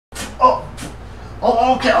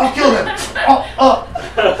Oh, okay, I'll kill them. Oh.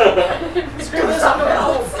 Screw this, I'm going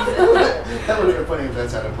home. That would have been funny if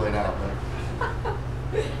that's how it played out.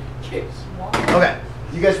 But... Okay,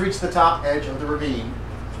 you guys reach the top edge of the ravine.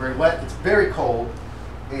 It's very wet. It's very cold.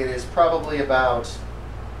 It is probably about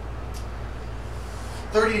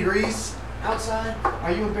 30 degrees outside.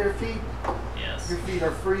 Are you in bare feet? Yes. Your feet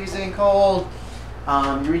are freezing cold.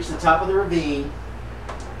 You reach the top of the ravine.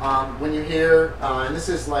 When you hear, and this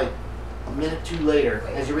is like a minute or two later,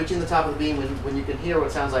 as you're reaching the top of the ravine, when you can hear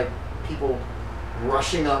what sounds like people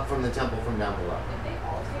rushing up from the temple from down below. Did they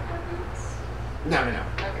all take our boots? No.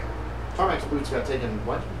 Okay. Tarmak's boots got taken.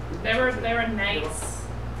 What? They were nice. They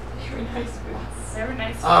were nice boots. They were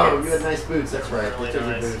nice. Oh, boots. you had nice boots. That's right. Really They took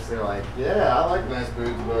your nice. boots. They're like, yeah, I like nice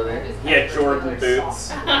boots, buddy. Yeah, Jordan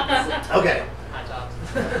boots. Okay. High tops.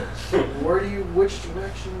 Which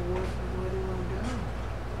direction? Where do you want to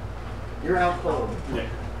go? You're out cold. Yeah.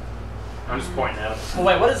 I'm just pointing at it. Well,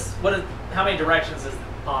 wait, what is, how many directions is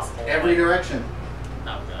possible? Every direction. Oh,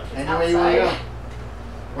 gosh. Any way you want to go.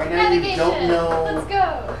 Right now you don't know. Let's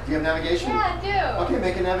go. Do you have navigation? Yeah, I do. Okay,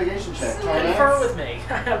 make a navigation check. Confer with me.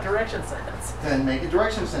 I have direction sense. Then make a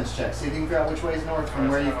direction sense check. See if you can figure out which way is north from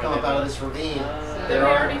where you've come up out of this ravine. Did There we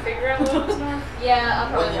are. already figure out what was north? Yeah,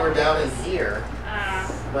 I'm When probably you were down in here,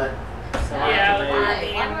 but So Yeah, I have to with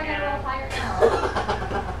make, Why do I get a little higher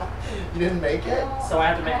now? you didn't make it. So I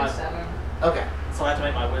have to make I my- have 7. Okay, so I have to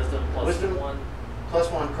make my wisdom plus Wisdom? 1.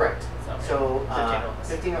 +1, correct. So, So 15 or less.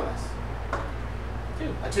 15 or less.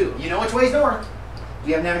 2. A 2. You know which way is north. Do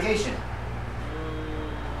you have navigation?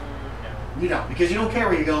 No. You don't, because you don't care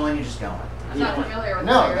where you're going. You're just going. I'm not familiar with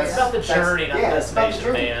No, the that's It's about the journey, not the it's about the destination,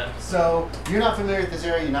 journey. man. So you're not familiar with this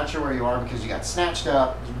area. You're not sure where you are because you got snatched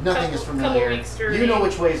up. Nothing is Couple familiar. weeks journey. You know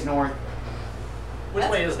which way is north. Which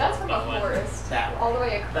way is That's north, from by a the way? forest. That way. All the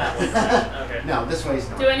way across. That way. Okay. No, this way is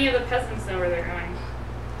north. Do any of the peasants know where they're going?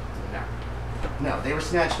 No, they were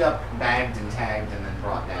snatched up, bagged, and tagged, and then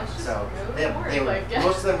brought down. Let's just So go they north, were I guess.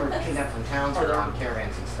 most of them were kidnapped from towns Are or there- on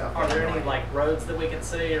caravans and stuff. Are there any Right. like roads that we can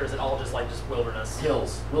see, or is it all just like just wilderness?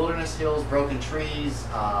 Hills, wilderness hills, broken trees.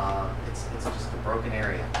 It's just a broken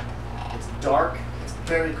area. It's dark. It's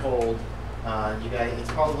very cold. You guys,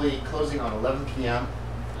 it's probably closing on 11 p.m.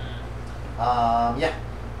 Yeah.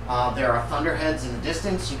 There are thunderheads in the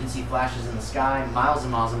distance. You can see flashes in the sky, miles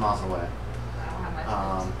and miles and miles away. I don't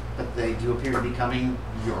have my But they do appear to be coming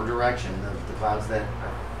your direction. The clouds that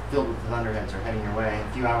are filled with thunderheads are heading your way. In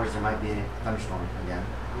a few hours, there might be a thunderstorm again.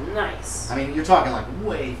 Nice. I mean, you're talking like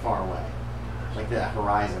way far away. Like the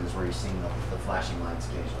horizon is where you're seeing the flashing lights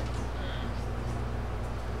occasionally.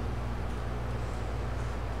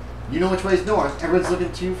 You know which way is north. Everyone's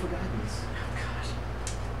looking to you for guidance. Oh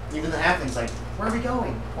gosh. Even the halfling's like, where are we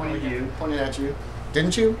going? Pointed at you.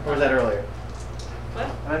 Didn't you? Or was that earlier? What?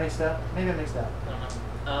 Am I mixed up? Maybe I mixed up. I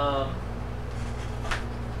don't know.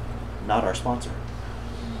 Not our sponsor.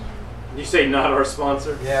 You say not our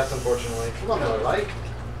sponsor? Yes, unfortunately. Like?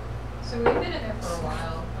 So we've been in there for a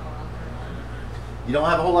while. You don't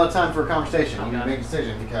have a whole lot of time for a conversation. You need to Okay. make a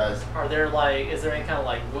decision because Are there like, is there any kind of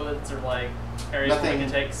like woods or like areas where we can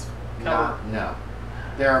take cover? no.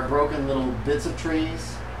 There are broken little bits of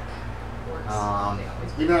trees.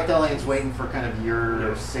 Even Arthelian's waiting for kind of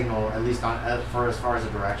your signal, at least on for as far as a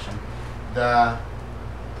direction. The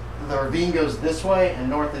ravine goes this way and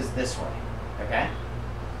north is this way. Okay?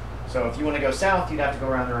 So if you want to go south, you'd have to go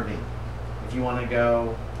around the ravine. If you want to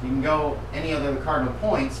go, you can go any other cardinal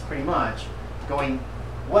points, pretty much. Going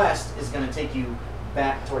west is going to take you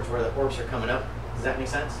back towards where the orcs are coming up. Does that make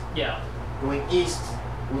sense? Yeah. Going east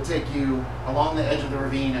will take you along the edge of the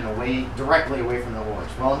ravine and away, directly away from the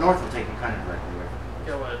orcs. Well, north will take you kind of directly away from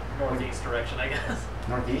Go a northeast direction, I guess.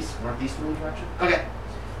 northeast, northeasterly direction. Okay.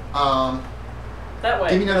 That way.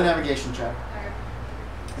 Give me another navigation check. Okay.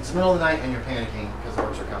 It's the middle of the night and you're panicking because the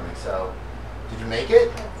orcs are coming. So, did you make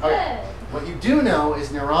it? Good. What you do know is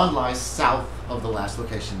Neron lies south of the last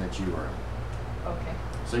location that you were in. Okay.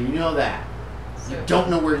 So you know that. You So- don't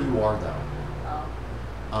know where you are though.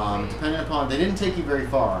 Oh. Depending upon, they didn't take you very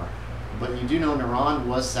far, but you do know Neron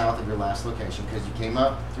was south of your last location because you came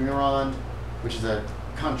up through Neron, which is a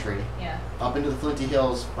country, Yeah. up into the Flinty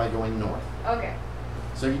Hills by going north. Okay.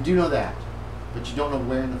 So you do know that, but you don't know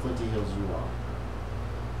where in the Flinty Hills you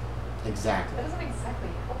are. Exactly. That doesn't exactly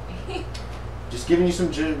help me. Just giving you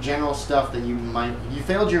some general stuff that you might, you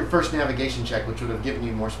failed your first navigation check, which would have given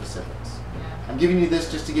you more specifics. Yeah. I'm giving you this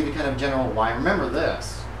just to give you kind of general why. Remember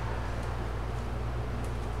this.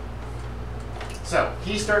 So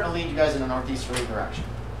he's starting to lead you guys in a northeasterly direction.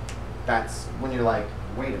 That's when you're like,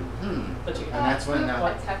 wait a minute, But you and that's when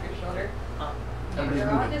What? Tap your shoulder. Huh? everybody's You're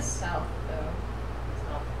on moving. is south though.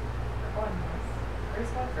 Oh. We're going north.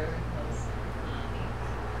 Where's my frozen hills?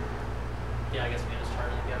 Yeah, I guess we can just turn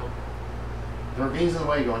and go. The ravine's in the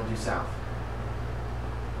way. You want to do south.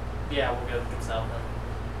 Yeah, we'll go south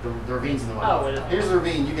then. The ravine's in the way. Oh, it is. Here's the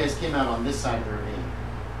ravine. You guys came out on this side of the ravine.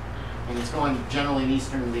 And it's going generally an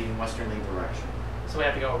easternly and westerly direction. So we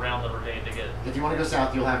have to go around the ravine to get. If you want to go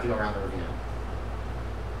south, you'll have to go around the ravine.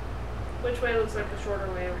 Which way looks like a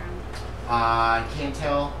shorter way around? I can't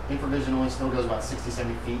tell. Infravision only still goes about 60,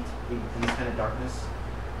 70 feet in this kind of darkness.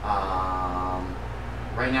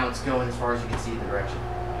 Right now it's going as far as you can see the direction.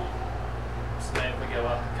 So maybe if we go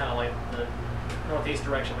up kind of like the northeast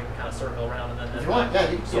direction, we can kind of circle around and then. If you want, yeah,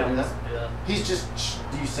 you can still do that. let's do that. He's just,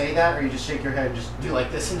 do you say that or you just shake your head and just do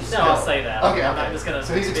like this and just No, go? I'll say that. Okay, I'm okay. not just gonna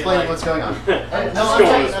So he's be explaining like- what's going on. Just No, go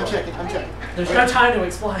I'm this checking, way. I'm checking. There's Okay. no time to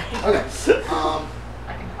explain. Okay.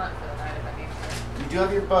 I can hunt for the night if I need to. You do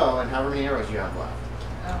have your bow and however many arrows you have left.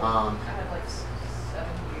 Oh, I have like 7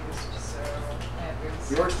 used, so I have good.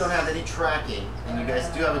 The orcs don't have any tracking, and you guys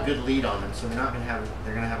do have a good lead on them, so they're not gonna have.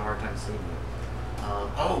 They're gonna have a hard time seeing you.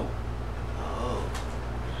 Oh.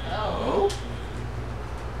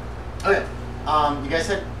 Okay. You guys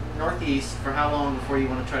head northeast for how long before you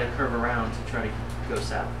want to try to curve around to try to go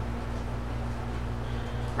south?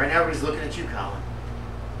 Right now, everybody's looking at you, Collin.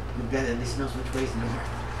 You bet at least knows which way's north.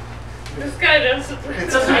 This guy does it.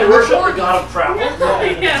 It's Doesn't kind he of worship the important. god of travel?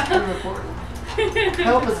 Yeah. It's kind of important.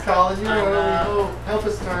 Help us, Collin. You know where we go. Help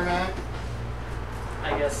us, Tarmak.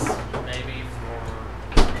 I guess maybe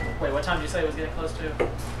for. Wait, what time did you say it was getting close to?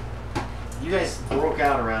 You guys broke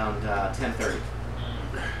out around 10:30. It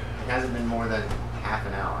hasn't been more than half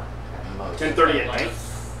an hour at most. 10:30 at night.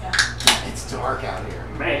 Yeah. It's dark out here.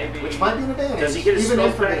 Man. Which might be an advantage. Does he get his Even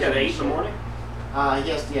spells back information at 8 in the shit. morning?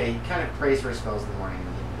 Yes, yeah, he kind of prays for his spells in the morning and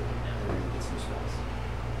then he gets some spells.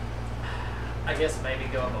 I guess maybe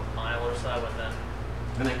go up a mile or so and then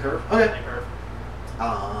And then curve? make Okay. her do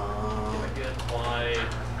a good wide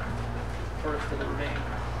first to the ravine.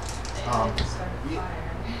 And I started you- fire.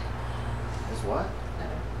 Is what?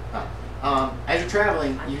 No. As you're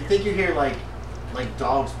traveling, you think you hear like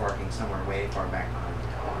dogs barking somewhere way far back behind you.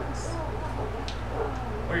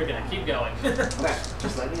 Or you're gonna keep going. Okay,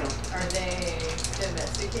 just let me know. Are they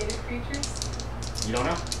domesticated creatures? You don't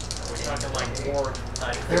know? We're talking like war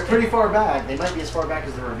type. They're pretty far back. They might be as far back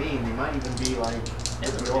as the ravine. They might even be like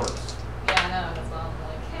In the the orcs. Yeah, I know. That's why I'm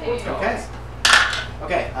like, hey. Okay.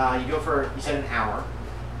 Okay, you go for, you said an hour.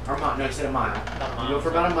 Or no, you said a mile. About a You mile. go for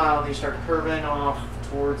about a mile, and you start curving off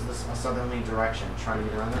towards the southerly direction, trying to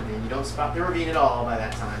get around the ravine. You don't spot the ravine at all by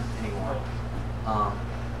that time anymore.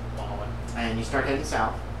 Long way. And you start heading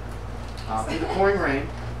south. Through the pouring rain.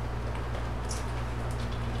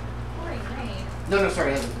 Pouring rain. No,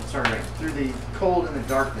 sorry, it hasn't started rain. Through the cold and the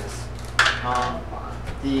darkness.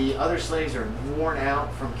 The other slaves are worn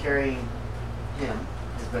out from carrying him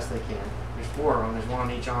as best they can. There's 4 of them. There's one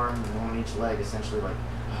on each arm and one on each leg, essentially like.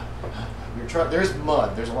 There's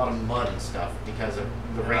mud. There's a lot of mud and stuff because of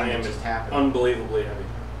the rain that just happened. Unbelievably heavy.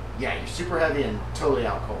 Yeah, you're super heavy and totally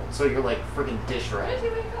out cold. So you're like freaking dish When rat, did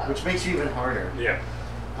you wake up? which makes you even harder. Yeah.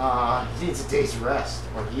 He needs a day's rest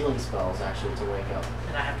or healing spells actually to wake up.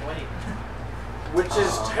 And I have to wait. Which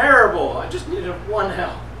is terrible. I just needed 1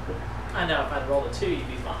 health. I know if I'd rolled a 2, you'd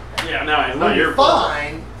be fine. Yeah, no, it's Well, not you're your fault.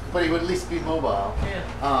 fine, but he would at least be mobile.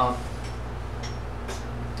 Yeah.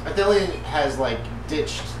 Katelyn has like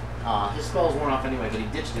ditched. His spell's worn off anyway, but he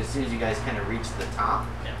ditched it as soon as you guys kind of reached the top.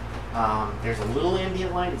 Yeah. There's a little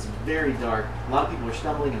ambient light. It's very dark. A lot of people are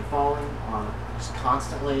stumbling and falling just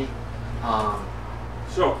constantly.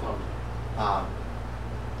 So clumsy.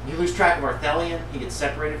 You lose track of Arthelion. He gets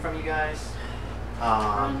separated from you guys.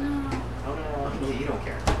 Oh no. Oh no, you don't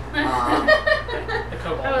care. The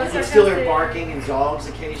kobold. Oh, You it's can still hear sarcastic. barking and dogs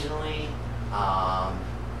occasionally.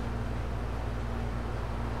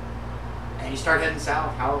 And you start heading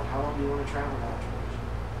south. How long do you want to travel that direction?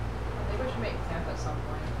 I think we should make camp at some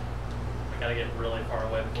point. We gotta get really far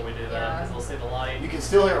away before we do that, Yeah. because they'll see the light. You can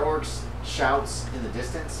still hear orcs shouts in the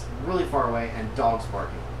distance, really far away, and dogs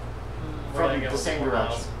barking We're gonna from go the a same few more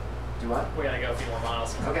direction. miles. Do what? We gotta go a few more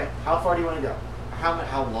miles. Okay. How far do you want to go?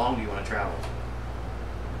 How long do you want to travel?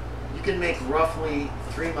 You can make roughly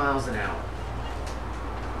 3 miles an hour.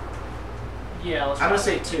 Yeah, let's I'm try.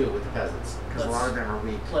 gonna say 2 with the peasants because a lot of them are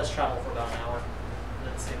weak. Let's travel for about an hour. And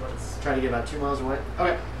then see what it's. Try to get about 2 miles away.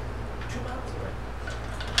 Okay. 2 miles away.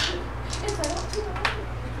 Yes, I don't do that.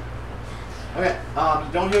 Okay.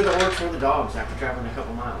 You don't hear the orcs or the dogs after traveling a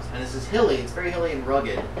couple miles, and this is hilly. It's very hilly and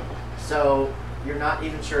rugged, so you're not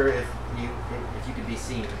even sure if you could be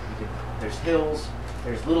seen. There's hills.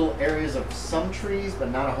 There's little areas of some trees, but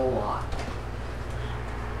not a whole lot.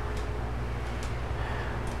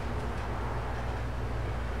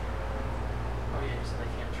 so they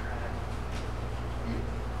can't track.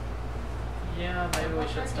 Yeah, maybe we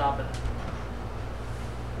should stop and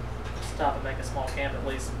make a small camp, at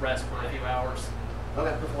least rest for a few hours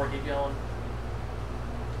Okay. before we keep going.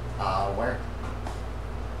 Where?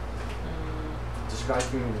 Describe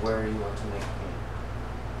to me where you want to make camp.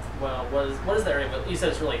 Well, what is the area? You said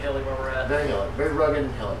it's really hilly where we're at. Very hilly. Very rugged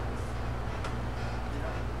and hilly.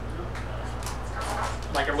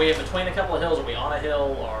 Like, are we in between a couple of hills? Are we on a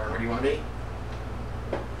hill? Or Where do you want to be?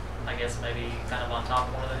 I guess maybe kind of on top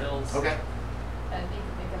of one of the hills. Okay. I think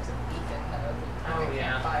there's a beacon though. Oh, We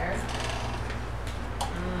yeah. campfire.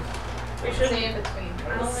 We should. Stay in between.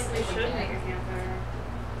 I don't think we should make a campfire.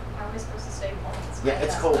 How are we supposed to stay warm? Yeah,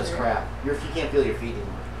 it's cold as crap. You can't feel your feet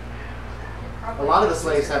anymore. A lot of the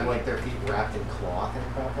slaves have like their feet wrapped in cloth and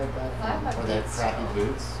crap like that, or they have crappy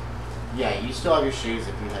boots. Yeah, you still have your shoes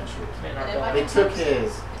if you had shoes. Man, And if I They can took hunt-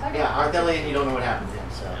 his. if I can Yeah, hunt Artheli, and something, you don't know what happened to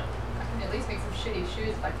him, so. I can at least make some shitty shoes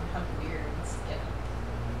if I can hunt a deer and skin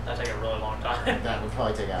it. That'd take a really long time. That would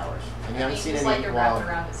probably take hours. And you haven't seen just any like you're wrapped wild.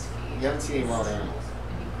 around his feet. You haven't seen any wild animals.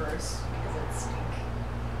 It'd be gross because it'd stink.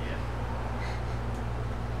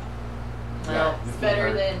 Well, Yeah, It's your feet better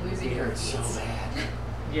hurt. than losing Feet your hurt so feet. bad.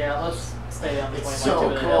 yeah, let's stay down between It's like two so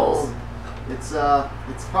of the cold. hills.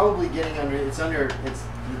 It's probably getting under. It's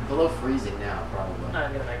below freezing now, probably.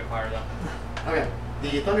 I'm gonna make a fire though. Okay.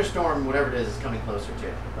 The thunderstorm, whatever it is coming closer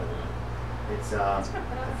too. It's the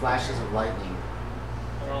flashes of lightning.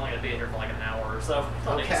 We're only gonna be here for like an hour or so.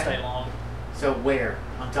 Don't need to Okay. stay long. So where?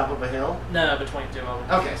 On top of a hill? No, between two of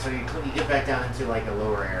them. Okay, so you get back down into like a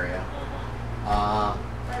lower area. Fire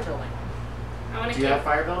building. I want to Do you keep. have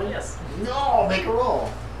fire building? Yes. No, make a roll.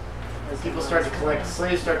 As people start to collect,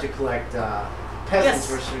 slaves start to collect, peasants,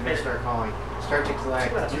 Yes. we're going to start calling, start to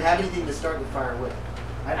collect. Do you have anything to start the fire with?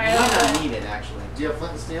 I You don't don't know. need it actually. Do you have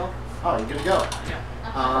flint and steel? Oh, you're gonna go. Yeah.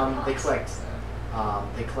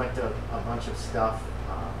 They collect a bunch of stuff,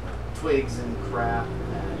 twigs and crap.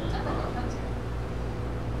 And,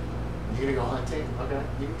 you're gonna go hunting? Okay.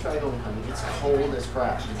 You can try going hunting. It's cold as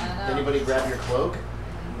crap. Did anybody grab your cloak?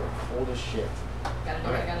 You're cold as shit. Gotta do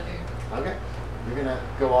what I gotta do. Okay. You're gonna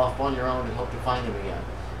go off on your own and hope to find him again.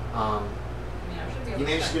 I mean, I should be able You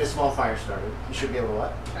to managed to get a small fire started. You should be able to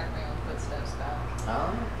what? track my own footsteps back.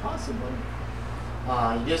 Possibly.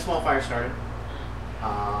 You get a small fire started.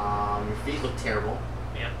 Your feet look terrible.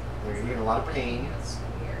 Yeah. You're in a lot of Raining pain. in a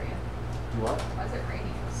snowy area. Do what? Why is it raining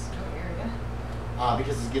in a snowy area?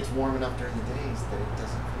 Because it gets warm enough during the days that it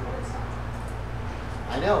doesn't feel Well, it's not.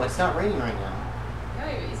 I know, it's not raining right now.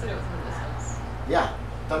 Yeah, you said it was in the distance. Yeah,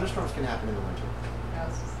 thunderstorms can happen in the winter. No,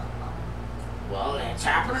 it's just not common. Well, it's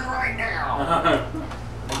happening right now.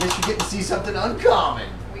 I guess you get to see something uncommon.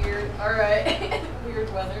 Weird. Alright.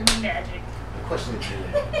 Weird weather. Magic. The question is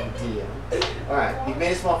DM. Alright, you've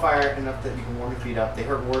made a small fire enough that you can warm your feet up. They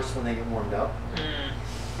hurt worse when they get warmed up.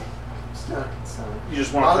 So, You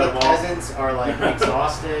just a want lot to of cut the them off? peasants are like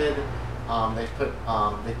exhausted.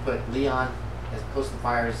 They've put Leon as close to the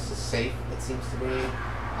fire as safe, it seems to be.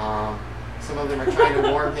 Some of them are trying to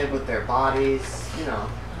warm him with their bodies, you know.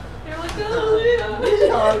 They're like, oh,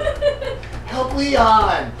 Leon! Help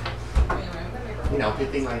Leon! Anyway, I'm gonna make a roll. You know,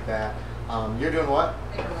 anything like that. You're doing what?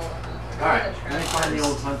 Make a roll on that. Alright, let me find the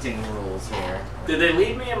old hunting rules here. Did they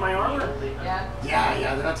leave me in my armor? Yeah.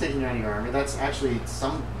 Yeah, they're not taking you out of your armor. That's actually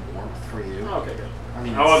some warmth for you. Okay, good. I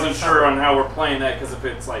mean, I wasn't sure on how we're playing that because if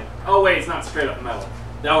it's like, oh wait, it's not straight up metal,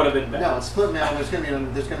 that would have been bad. No, it's split metal. There's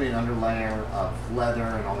gonna be an underlayer of leather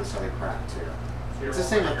and all this other crap too. It's the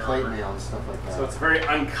same with plate mail and stuff like that. So it's a very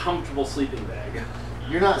uncomfortable sleeping bag.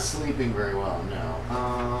 You're not sleeping very well, no.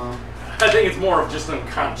 I think it's more of just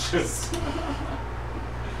unconscious.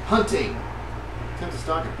 Hunting. Attempt to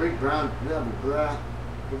stalk a big brown blah blah blah.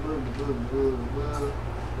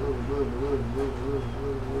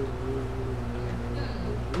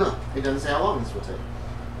 No, it doesn't say how long this will take.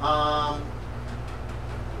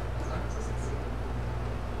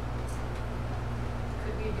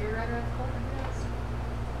 Could be a deer right around the corner, yes.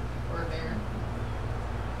 Or a bear.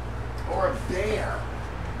 Or a bear.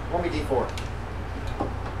 Roll me d4.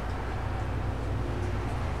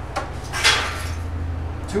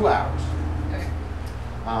 Two hours. Okay.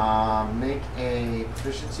 Make a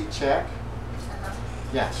proficiency check. Uh-huh.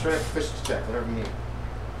 Yeah, straight up proficiency check, whatever you need.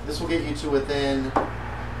 This will get you to within.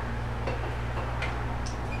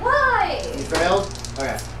 Why? You failed?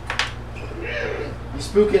 Okay. You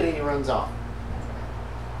spook it and he runs off.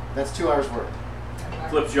 That's 2 hours worth.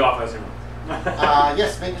 Flips you off as you run.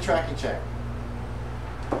 Yes, make a tracking check.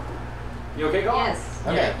 You okay, Colin? Yes.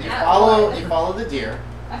 Okay, you Yeah. follow the deer.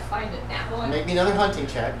 I find it now. Make me another hunting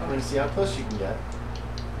check. I'm going to see how close you can get.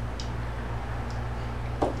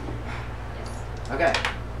 Yes. Okay.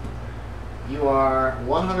 You are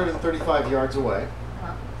 135 yards away.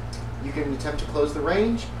 Huh. You can attempt to close the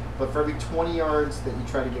range, but for every 20 yards that you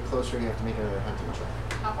try to get closer, you have to make another hunting check.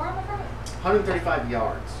 How far am I from it? 135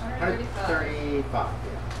 yards. 135. 135,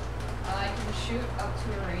 yeah. I can shoot up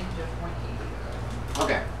to a range of 180.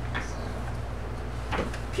 Okay. So.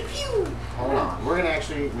 Pew pew! Hold on. We're going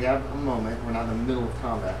to we have a moment. We're not in the middle of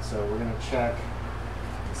combat, so we're going to check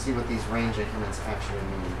and see what these range increments actually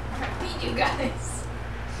mean. I beat you guys.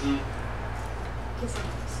 Mm. Get some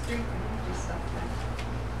strength and energy stuff back.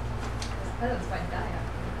 Those peasants might die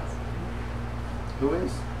after the Who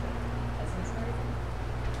is? peasants and everything.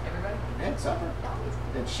 Everybody? Ed Supper? Always.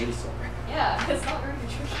 Ed Shitty Supper. Yeah, it's not very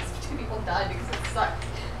nutritious. Two people died because it sucked.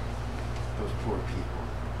 Those poor people.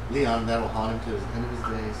 Leon, that'll haunt him to the end of his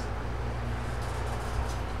days.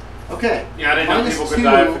 Okay. Yeah, I didn't know Minus people could 2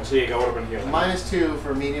 die of fatigue. I would have been healed. -2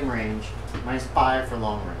 for medium range. -5 for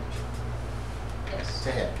long range. Yes.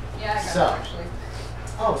 To hit. Yeah, I got So. it actually.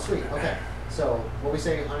 Oh, sweet. Okay. So, what we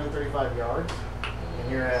say 135 yards?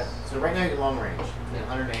 And you're at, so right now you're long range. You're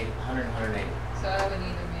 180, 100, 180. So I would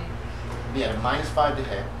either make. Be at a -5 to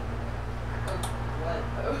hit Oh, what?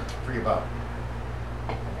 Oh. for your bow.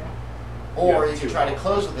 Okay. Or have you can two try to bows.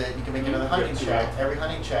 close with it. You can make another hunting have two check. bows. Every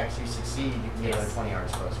hunting check, so you succeed, you can get another Yes. 20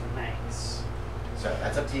 yards closer. Nice. So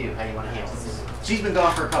that's up to you how you want to handle this. She's been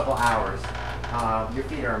gone for a couple hours. Your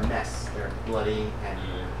feet are a mess. They're bloody and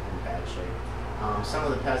you're in bad shape. Some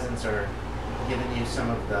of the peasants are giving you some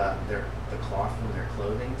of the cloth from their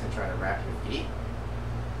clothing to try to wrap your feet.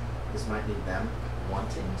 This might need them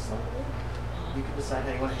wanting slightly. You can decide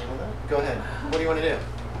how you want to handle that. Go ahead. What do you want to do?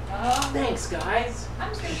 Thanks, guys. I'm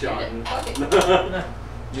just gonna Shot. shoot it. Fuck it.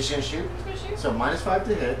 Just gonna shoot? I'm just gonna shoot. So -5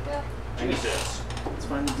 to hit. Yeah. Jesus. Let's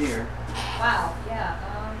find the deer. Wow. Yeah.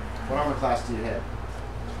 What armor class do you hit?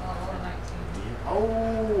 Well, roll a 19. Oh,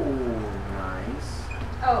 nice.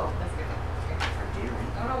 Oh, that's good. Okay. For deer.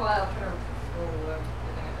 I don't know why I'll try to roll low.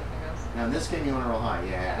 Depending on everything else. Now in this game you want to roll high,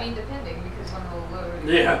 yeah. I mean, depending, because when I roll low,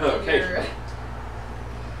 you Yeah, get okay. your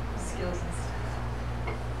skills and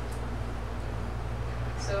stuff.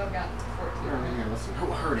 So I've got 14. Here, let's see.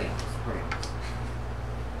 Oh, herd animals. Herd animals.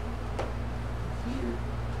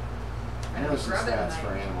 I know some Grab it stats for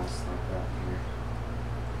tonight. animals like that here.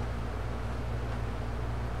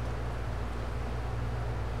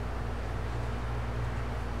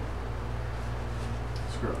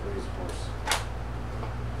 Screw it, raise a horse.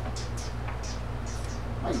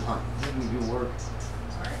 Why you hunt? Let me do work.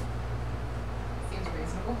 Sorry. Seems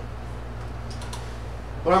reasonable.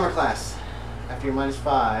 What armor class? After your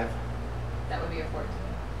 -5, That would be a 14.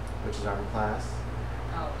 which is armor class.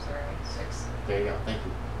 Oh, sorry. 6. There you go. Thank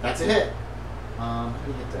you. That's a hit. How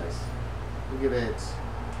many hit dice? We'll give it.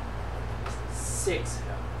 6.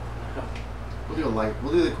 We'll do a light.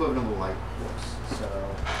 We'll do the equivalent of a light force. So.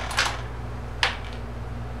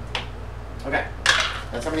 Okay.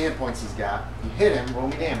 That's how many hit points he's got. You hit him. Roll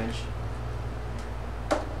me damage.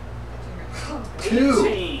 2.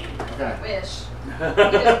 18. Okay. Wish. He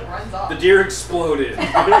just runs off. The deer exploded.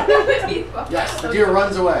 Yes, the deer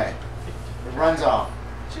runs away. It runs off.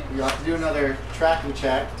 You have to do another tracking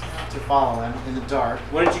check to follow him in the dark.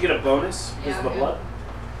 What did you get a bonus? Because Yeah, of the I'm blood?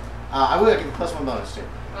 I will get a +1 bonus too.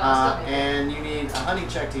 Well, I'll still be And you need a hunting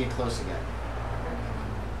check to get close again.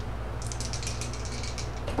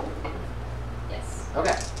 Yes.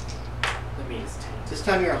 Okay. That means 10. This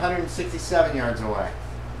time you're 167 yards away.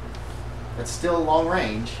 That's still long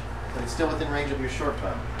range, but it's still within range of your short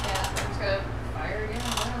bow. Yeah, I'm just gonna fire again.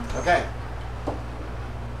 Yeah. Okay.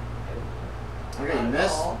 Okay, you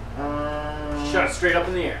missed. Shot it straight up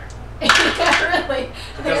in the air. Yeah, really.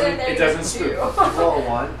 It doesn't spook. Roll a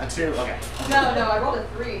 1, a 2. Okay. No, I rolled a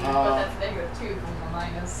 3, but that's -2 from the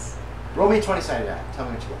minus Roll me a 20-sided die. Tell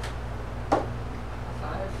me what you get. a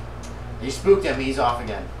 5. You spooked him. He's off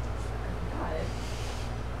again. God.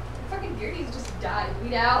 The fucking beardies just died.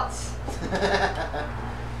 Bleed out. He's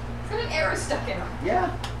got an arrow stuck in him. Yeah,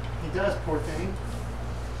 he does. Poor thing.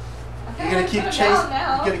 Okay, You're gonna keep put him chasing. down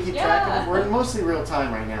now. You're gonna keep Yeah. tracking. We're in mostly real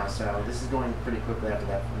time right now, so this is going pretty quickly after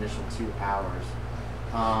that initial 2 hours.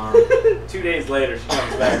 2 days later, she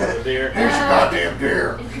comes back with a deer. Here's your goddamn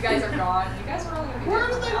deer. If you guys are gone, you guys are only gonna be Where there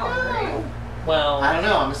did for they an hour, right? go? Well, I don't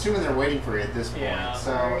know. I'm assuming they're waiting for you at this point. Yeah.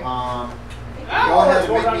 So, Sorry. go Oh, ahead that's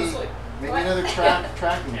and more time to make sleep. me What? another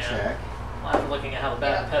tracking Yeah. check. after looking at how the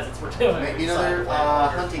bad Yeah. peasants were doing. Make me we decided another to play it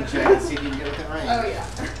longer. hunting check and see if you can get within range. Oh yeah.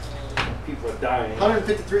 People are dying.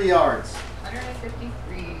 153 yards.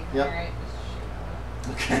 153. Yep. Alright,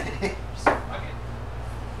 just shoot. Okay. Just fuck it.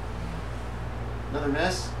 Another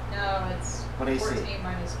miss. No, it's What AC? 14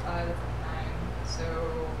 minus 5, that's a 9. So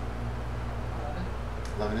 11.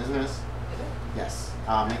 11 is a miss. Is it? Yes.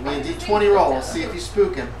 Make me a d20 roll. See if you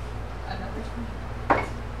spook him. Another 20.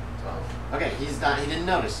 12. Okay, he's not. He didn't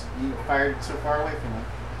notice. You fired so far away from him.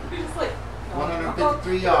 You're just like,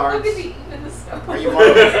 153 Look yards. at the even in the snow.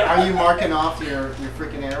 Are you marking off your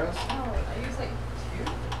freaking arrows? Oh, I used like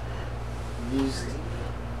 2. You used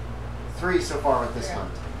 3 so far with this Yeah.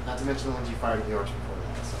 hunt. Not to mention the ones you fired at the orcs before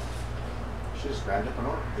that. So should just grabbed up an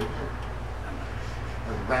orc. Didn't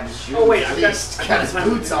you? Or grabbed his shoes. Oh, wait, at I've got- least. I've Got got his my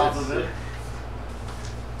boots off boots. of it.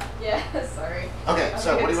 Yeah, sorry. Okay, I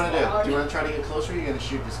so think what do you want to do? it's Do you want to try to get closer? Or are you going to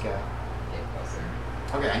shoot this guy? Get closer.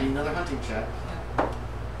 Okay, I need another hunting check. Yeah.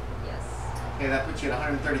 Yes. Okay, that puts you at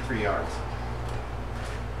 133 yards.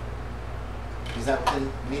 Is that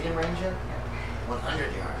within medium range yet?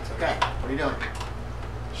 100 yards. Okay, what are you doing?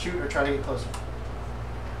 Shoot or try to get closer?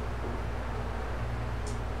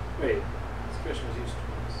 Wait, this question was used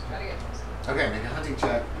twice. Try to get closer. Okay, make a hunting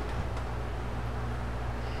check.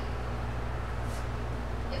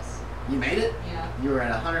 Yes. You made it? Yeah. You were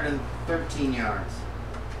at 113 yards.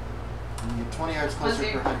 And you're 20 yards closer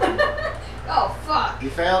per Hunting. hunting. Oh, fuck. You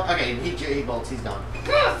failed? Okay, he bolts, he's gone.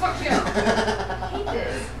 Ah, fuck you. I hate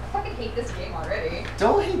this. I fucking hate this game already.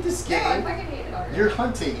 Don't hate this No, I game. fucking hate it already. You're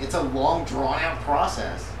hunting. It's a long, drawn-out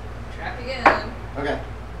process. Trap again. Okay.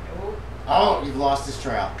 Nope. Oh, you've lost his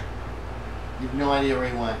trail. You have no idea where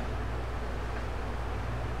he went.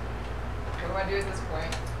 What do I do at this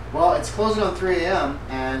point? Well, it's closing on 3 a.m.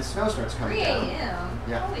 and snow starts 3 coming down. a.m.?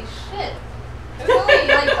 Yeah. Holy shit. It was only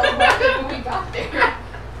like 11 when we got there.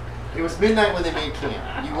 It was midnight when they made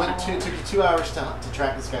camp. You went took you 2 hours to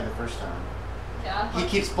track this guy the first time. Yeah. He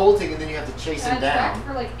keeps bolting, and then you have to chase Can I him track down.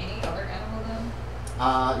 for like any other animal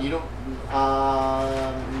then? You don't.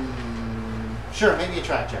 Sure, maybe a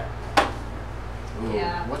track check. Ooh,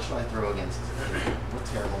 Yeah. what should I throw against? What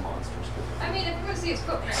terrible monsters could they be? I mean, if I'm gonna see his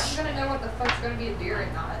footprint, I'm gonna know what the fuck's gonna be a deer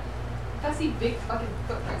and not. If I see big fucking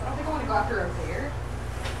footprints, I don't think I want to go after a bear.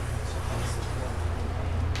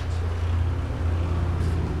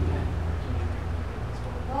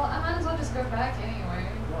 Well, I might as well just go back anyway.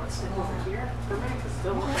 You want to stick over here for me? Because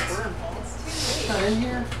still want to burn. It's too Not late. in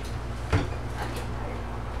here.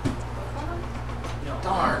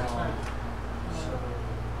 Darn.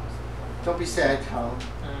 Don't be sad, Colin.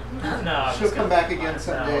 No, I'm She'll just come gonna- back again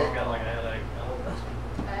someday. No, I've got like a headache.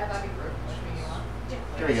 I have ibuprofen. Which one do you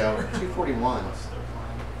want? Here we go. 241.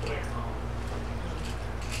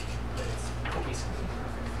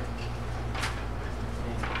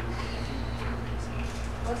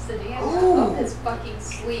 What's the damage Ooh. of this fucking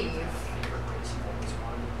sleeve?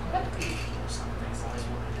 What the?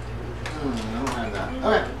 I don't have that.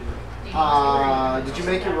 Okay. Did you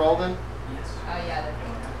make your roll then? Yeah,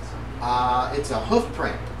 definitely. It's a hoof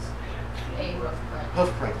print. A hoof print. Hoof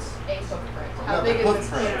prints. A hoof print. How No, big hoof is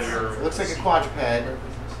this print. print? It looks like a quadruped.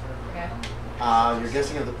 Okay. You're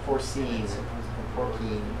guessing of the porcine, porcine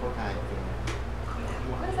thing.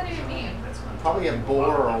 What does that even mean? Probably a boar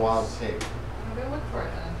or a wild pig. I'm gonna look for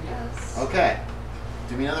it then. Yes. Okay.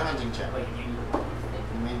 Do me another hunting check.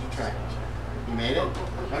 You made your tracking check. You made it?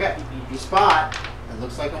 Okay. You spot, it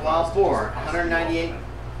looks like a wild boar, 198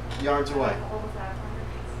 yards away.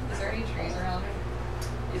 Is there any trees around?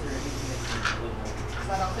 Because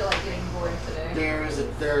I don't feel like getting bored today.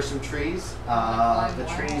 There are some trees. The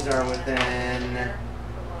trees are within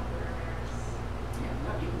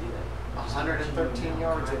 113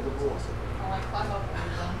 yards of the boar. I'll like climb up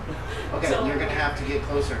and them. Okay, you're going to have to get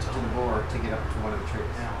closer to the boar to get up to one of the trees.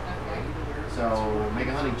 Okay. So make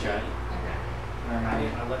a hunting check. Okay.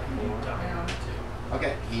 Um,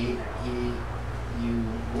 okay, you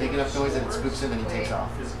make enough noise that it spooks him and he takes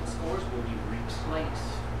off. Physical scores will be replaced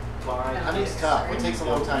by. Hunting's tough. It takes a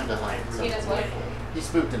long time to hunt. He does what? He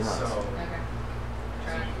spooked and runs. So Okay.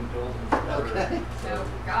 Try. you can build. Okay. No.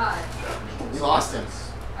 God. You lost him.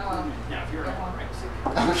 Oh well. Now, if you're Go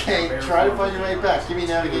on. Okay, try to find your way back. Give me a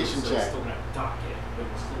navigation check. Still gonna dock it, but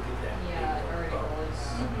we'll still get that. Yeah, it already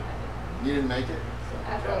was. You didn't make it?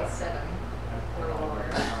 I rolled 7. Or lower.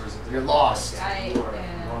 You're lost. I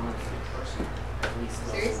am.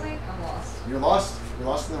 Seriously? I'm lost. You're lost. You're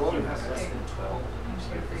lost in the wilderness. I'm just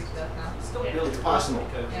gonna freeze to death now. Still Yeah. build It's your possible.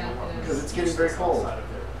 because Yeah, you want it is. Because it's getting very cold. outside of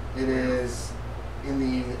there. It is in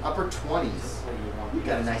the upper 20s. This way you want You've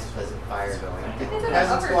got a nice pleasant fire going. It's The in the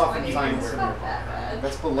peasants upper go off and 20s. find It's some. not that bad.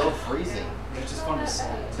 That's below freezing. It's just fun to see.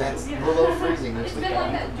 That's below freezing, which It's we been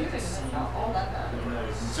like got. that June and it's not all that bad.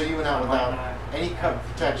 So you went out without any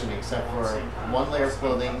protection except for one layer of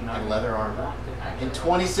clothing and leather armor in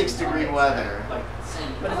 26-degree weather. But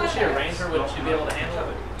isn't she a ranger? Would she be able to handle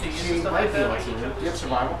it? Do you use She stuff might like be that? able to. Do you have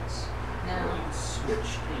survival? No. Switch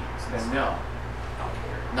teams. Then no.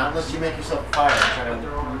 Not unless you make yourself a fire and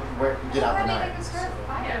try to get out the I night. can start a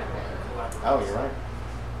fire with. Oh, you're right.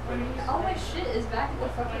 All my shit is back at the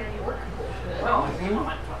fucking orc bullshit. Well,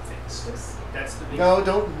 Mhm. that's the big. No, So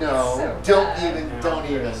don't bad.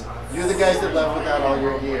 even. You're the guys that left without all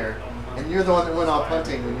your gear. And you're the one that went off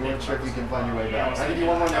hunting when you weren't sure if you can find your way back. I'll give you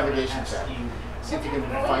one more navigation check. See if you can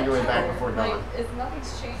find your way back before dawn. Like,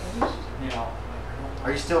 nothing's changed.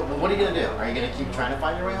 Are you still, well, what are you going to do? Are you going to keep trying to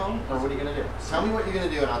find your way home? Or what are you going to do? Tell me what you're going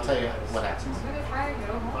to do and I'll tell you what happens. I'm gonna try and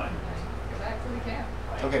go home and go back to the camp.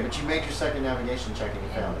 Okay, but you made your second navigation check and you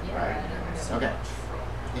failed it, right? Yeah. Okay.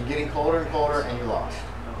 You're getting colder and colder and you lost.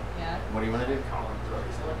 Yeah. What do you want to do?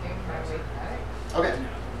 Just looking my way back. Okay.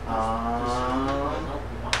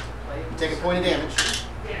 You take a point of damage.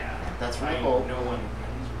 That's from the cold.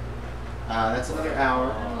 That's another hour.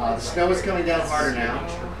 The snow is coming down harder now.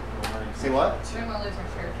 Say what? I'm gonna lose my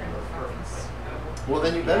character in the fucking snow. Well,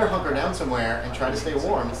 then you better hunker down somewhere and try to stay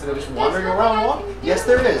warm instead of just wandering around. Yes,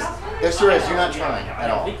 there is. Yes, there is. You're not trying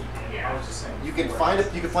at all. You can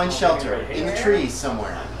find shelter in the trees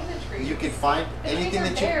somewhere. In the trees. You can find anything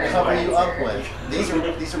that you can cover you up with. These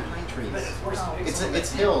are pine trees.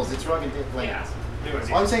 It's hills. It's rugged lands.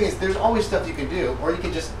 All I'm saying is there's always stuff you can do, or you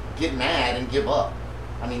can just get mad and give up.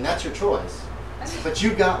 I mean, that's your choice. But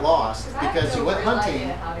you got lost because you went hunting.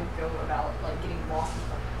 How to go about like getting lost in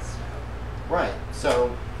fucking snow. Right. So,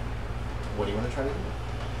 what do you want to try to do?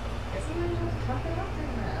 Guess I'm gonna just fuck it up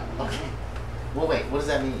then. Okay. Well, wait. What does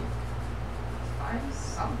that mean? Find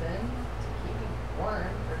something to keep me warm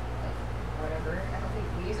or like whatever. I don't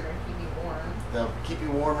think leaves are gonna keep me warm. They'll keep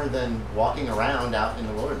you warmer than walking around out in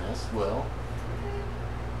the wilderness. Will.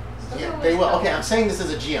 Yeah, they will. Okay, I'm saying this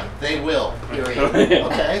as a GM. They will. Period.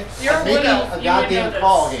 Okay. You're I'm making widow. a You goddamn would know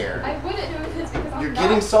call this. here. I wouldn't do this because I'm You're not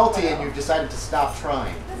getting salty widow. and you've decided to stop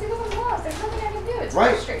trying. That's because I'm lost. There's nothing I can do. It's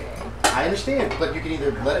Right. frustrating. I understand, but you can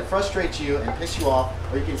either let it frustrate you and piss you off,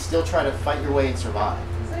 or you can still try to fight your way and survive.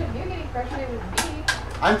 Instead of you getting frustrated with me,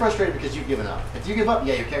 I'm frustrated because you've given up. If you give up,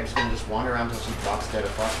 yeah, your character's gonna just wander around until she drops dead of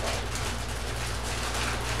frostbite.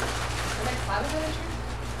 are there clouds in the tree?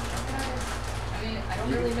 How can I mean, I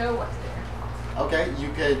don't really know what's there. Okay,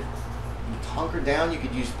 you could hunker down. You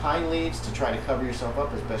could use pine leaves to try to cover yourself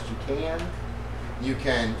up as best you can. You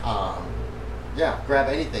can, grab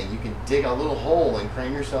anything. You can dig a little hole and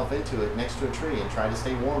cram yourself into it next to a tree and try to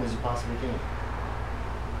stay warm as you possibly can.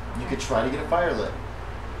 You could try to get a fire lit.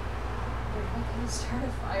 There's nothing to start a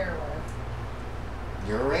fire with.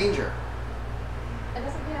 You're a ranger. It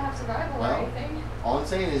doesn't mean I have survival Well, or anything. All I'm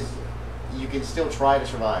saying is you can still try to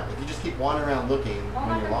survive. If you just keep wandering around looking Well, I'm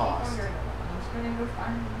when not you're gonna keep lost. wandering around. I'm just gonna go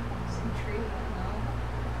find some tree.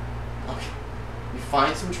 No. Okay. You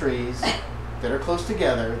find some trees that are close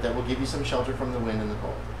together that will give you some shelter from the wind and the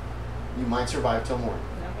cold. You might survive till morning.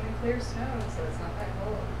 And I'm gonna clear snow, so it's not that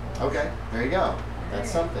cold. Okay, there you go.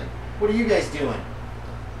 That's Alright. something. What are you guys doing?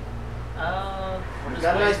 We're We've just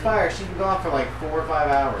got a nice waiting. fire. She's been gone for like 4 or 5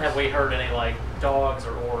 hours. Have we heard any like dogs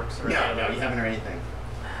or orcs or No, anything? no, you haven't heard anything.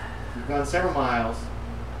 You've gone several miles.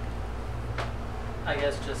 I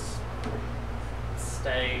guess just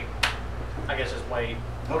stay. I guess just wait.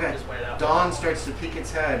 Okay. Just wait out. Dawn starts to peek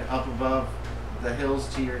its head up above the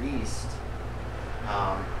hills to your east.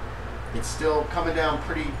 It's still coming down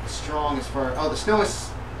pretty strong as far. Oh, the snow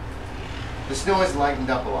has lightened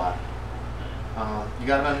up a lot. You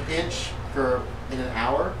got about an inch in an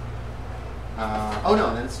hour. Oh no,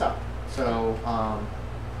 and then it stopped. So I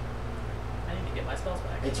need to get my spells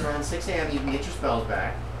back. it's around 6 a.m. You can get your spells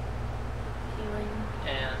back. Healing,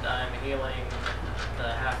 and I'm healing the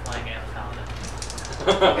halfling and the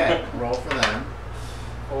paladin. Okay, roll for them.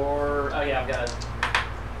 Or oh yeah, I've got.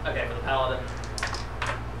 Okay, for the paladin.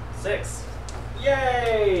 6.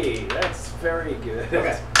 Yay! That's very good.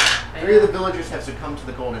 Okay. 3 of the villagers have succumbed to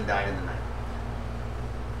the cold and died in the night.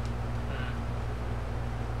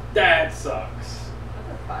 That sucks.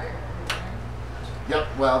 That's a fire everywhere. Yep.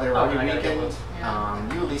 Well, they were Oh, already I gotta get weakened.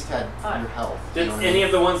 one. You at least had your health. Did you know what I any mean?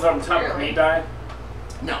 of the ones on top of me Really? die?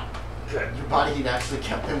 No. Good. Your body heat actually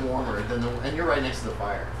kept them warmer than and you're right next to the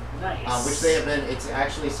fire. Nice. Which they have been. It's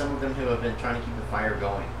actually some of them who have been trying to keep the fire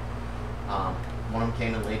going. One of them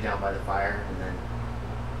came and laid down by the fire, and then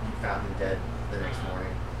you found him dead the next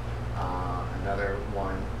morning. Another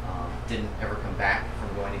one didn't ever come back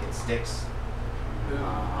from going to get sticks.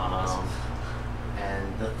 Awesome.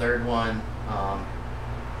 And the third one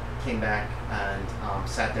came back and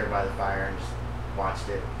sat there by the fire and just watched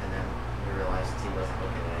it, and then we realized he wasn't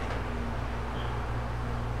looking at anything.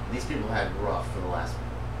 These people had rough for the last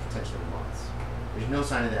potentially months. There's no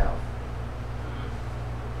sign of the elf.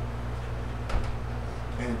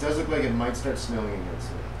 And it does look like it might start snowing again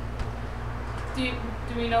soon. Do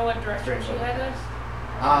we know what direction she headed?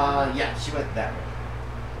 Yeah, she went that way.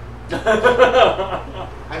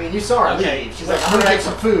 I mean, you saw her leave. She's like, I'm gonna get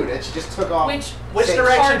some food, and she just took off. Which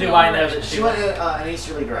direction do I know that she went in an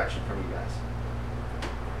easterly direction from you guys.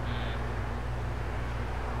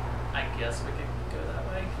 I guess we could go that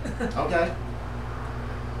way. Okay.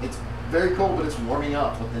 It's very cold, but it's warming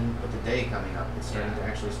up with the day coming up. It's starting to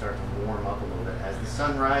actually start to warm up a little bit as the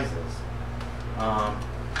sun rises.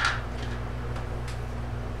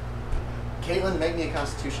 Katelyn, make me a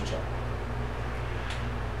Constitution check.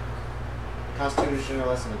 Constitution or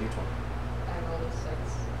less than a D20. I rolled a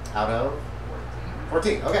 6. Out of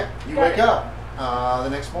 14. 14. Okay. You Got wake it. up the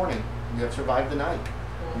next morning. You have survived the night.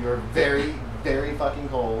 Cool. You're very, very fucking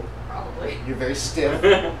cold. Probably. You're very stiff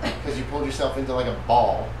because you pulled yourself into like a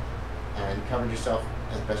ball and covered yourself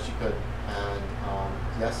as best you could. And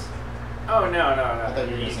yes. Oh no. I thought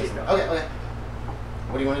you were going to say something. Okay.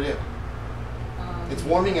 What do you want to do? It's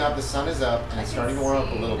warming up. The sun is up, and it's starting to warm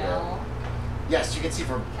up a little bit. Yes, you can see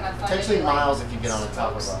for Can I find potentially any, like, miles if you get on the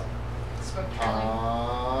top of a. Smoke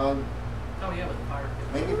trailing. Oh yeah, with the fire.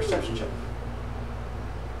 Make me a perception check.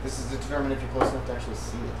 This is to determine if you're close enough to actually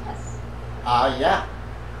see it. Yes. Yeah.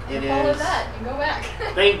 It Follow is. that and go back.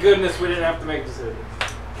 Thank goodness we didn't have to make decisions.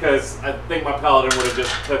 Because I think my paladin would have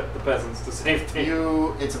just took the peasants to safety.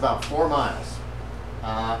 It's about 4 miles.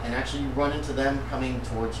 And actually you run into them coming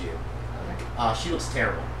towards you. Okay. She looks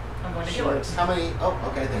terrible. I'm going to She kill her. looks, how many? Oh,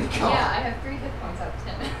 okay, there you go. Yeah, I have 3 hit points out of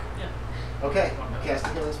 10. Yeah. Okay, cast a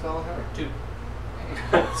healing spell on her. 2.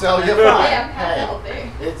 So you're fine. Yeah, I'm half Hey,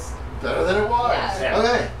 healthy. it's better than it was. Yeah.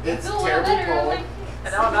 Okay, it's Still a lot terribly better, cold. like-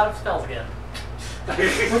 And now I'm out of spells again.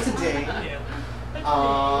 What's a day?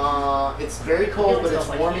 Yeah. It's very cold, but it's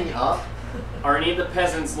warming up. Are any of the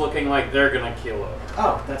peasants looking like they're gonna kill her?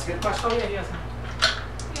 Oh, that's a good question. Oh yeah, yes.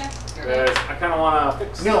 Yeah. Because I kind of want to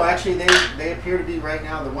fix No, actually, they appear to be right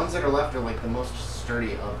now. The ones that are left are like the most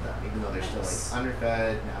sturdy of them, even though they're still like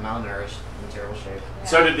underfed, malnourished, in terrible shape.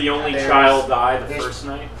 So did the only There's- child die the there's first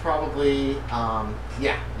night? Probably,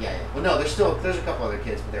 yeah. Well, no, there's a couple other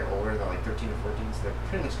kids, but they're older. They're like 13 or 14, so they're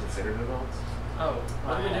pretty much considered adults. Oh,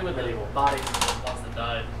 what do we do with the bodies of the ones that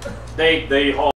died? They haul